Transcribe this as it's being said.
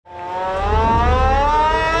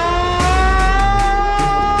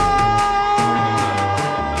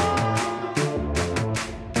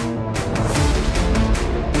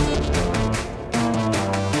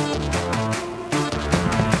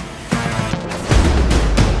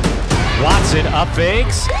Watson up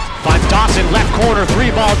fakes. Finds Dawson, left corner,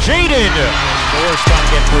 3-ball, Jaden. Norris trying to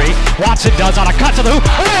get free. Watson does on a cut to the hoop.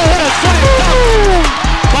 Oh, what a slam dunk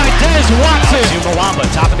by Des Watson. Mwamba,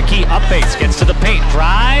 top of the key, up fakes, gets to the paint,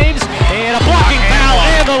 drives, and a blocking foul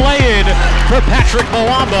and the lay-in for Patrick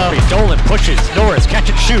Mwamba. Dolan pushes, Norris catch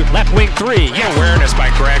and shoot, left wing 3. Yeah, awareness by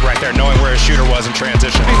Greg right there, knowing where his shooter was in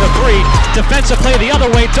transition. The 3, defensive play the other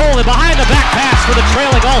way, Dolan behind the back pass for the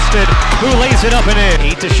trailing Alston, who lays it up and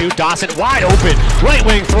in. 8 to shoot, Dawson wide open, right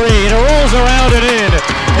wing 3, and it rolls around and in.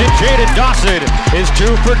 And Jaden Dawson is 2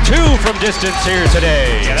 for 2 from distance here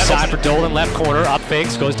today. Yeah, side for Dolan, left corner, up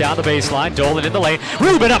fakes, goes down the baseline, Dolan in the lane,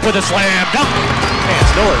 Rubin up with a slam dunk.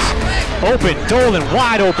 Hands Norris, open, Dolan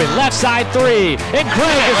wide open, left side 3, and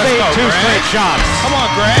Greg has made 2 straight shots. Come on,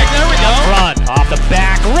 Greg, there we go. Front, off the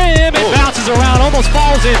back rim, it bounces around, almost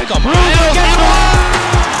falls in.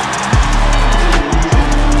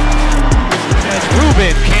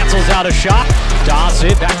 Rubin cancels out a shot.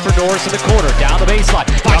 Dawson back for Norris in the corner, down the baseline.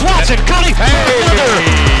 Finds Watson, cutting, another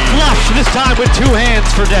flush, this time with 2 hands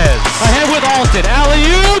for Dez. Ahead with Alston,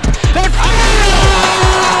 alley-oop, and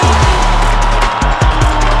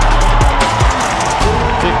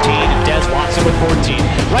 15, Des Watson with 14.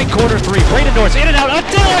 Right corner 3, Braden Norris in and out, a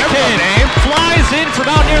delicate flies in from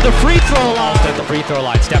out near the free throw line. At the free throw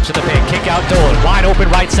line, steps in the paint, kick out Dolan, wide open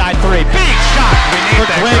right side 3, big shot for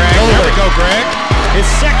Greg Dolan. There we go, Greg. His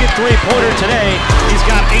second 3-pointer today, he's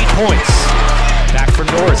got 8 points. Back for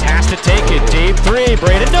Norris, has to take it, deep 3,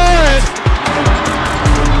 Braden Norris.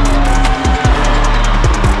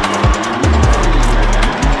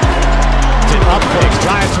 Up fakes,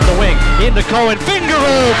 drives from the wing, into Cohen, finger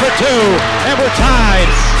roll for 2, and we're tied.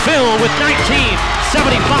 Phil with 19,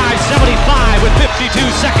 75-75 with 52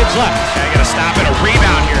 seconds left. I gotta stop it, a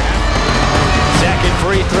rebound here. Second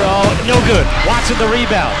free throw, no good. Watson the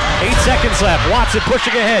rebound, 8 seconds left. Watson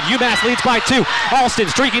pushing ahead, UMass leads by 2. Alston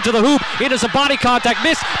streaking to the hoop, into some body contact,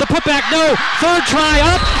 miss, the putback, no. Third try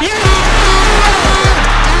up, yeah!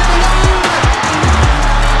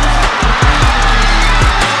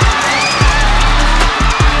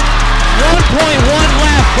 1.1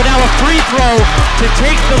 left, but now a free throw to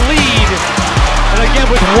take the lead. And again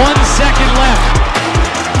with 1 second left.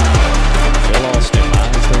 Phil Alston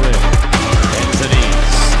eyes the rim. Bends the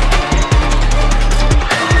knees.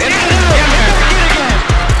 In and out! Again.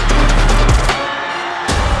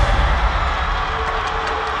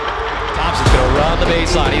 Thompson's going to run the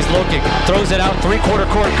baseline. He's looking. Throws it out. 3-quarter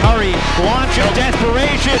court. Curry. Launch of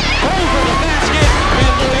desperation. Over the basket.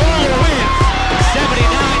 And Loyola wins.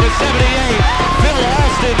 79-78. Phil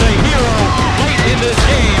Alston, the hero, late in this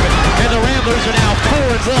game, and the Ramblers are now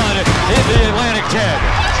 4-1 in the Atlantic 10.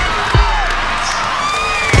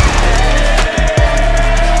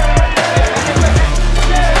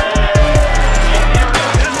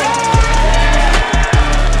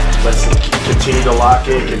 Let's continue to lock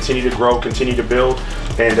in, continue to grow, continue to build,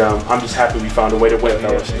 and I'm just happy we found a way to win,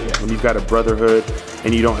 fellas. When you've got a brotherhood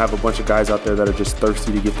and you don't have a bunch of guys out there that are just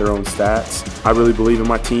thirsty to get their own stats, I really believe in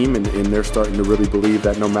my team, and they're starting to really believe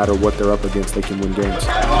that no matter what they're up against, they can win games.